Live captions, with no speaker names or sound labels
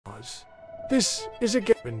Mars. This is a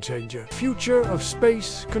game changer. The future of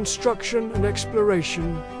space construction and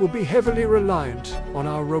exploration will be heavily reliant on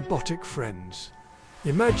our robotic friends.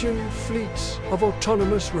 Imagine fleets of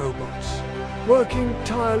autonomous robots working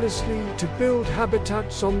tirelessly to build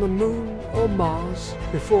habitats on the Moon or Mars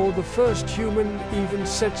before the first human even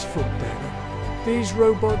sets foot there. These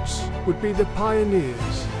robots would be the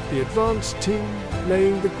pioneers, the advanced team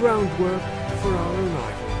laying the groundwork for our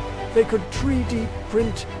arrival. They could 3D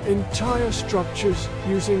print entire structures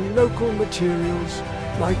using local materials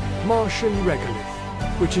like Martian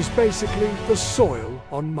regolith, which is basically the soil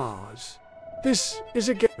on Mars. This is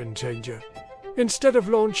a game changer. Instead of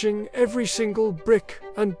launching every single brick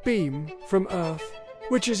and beam from Earth,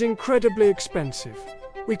 which is incredibly expensive,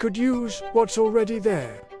 we could use what's already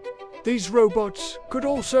there. These robots could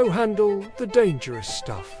also handle the dangerous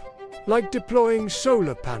stuff, like deploying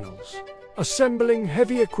solar panels, assembling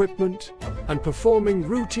heavy equipment, and performing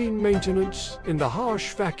routine maintenance in the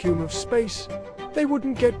harsh vacuum of space. They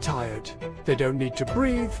wouldn't get tired, they don't need to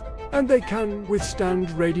breathe, and they can withstand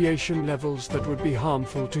radiation levels that would be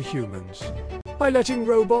harmful to humans. By letting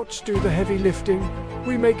robots do the heavy lifting,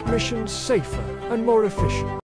 we make missions safer and more efficient.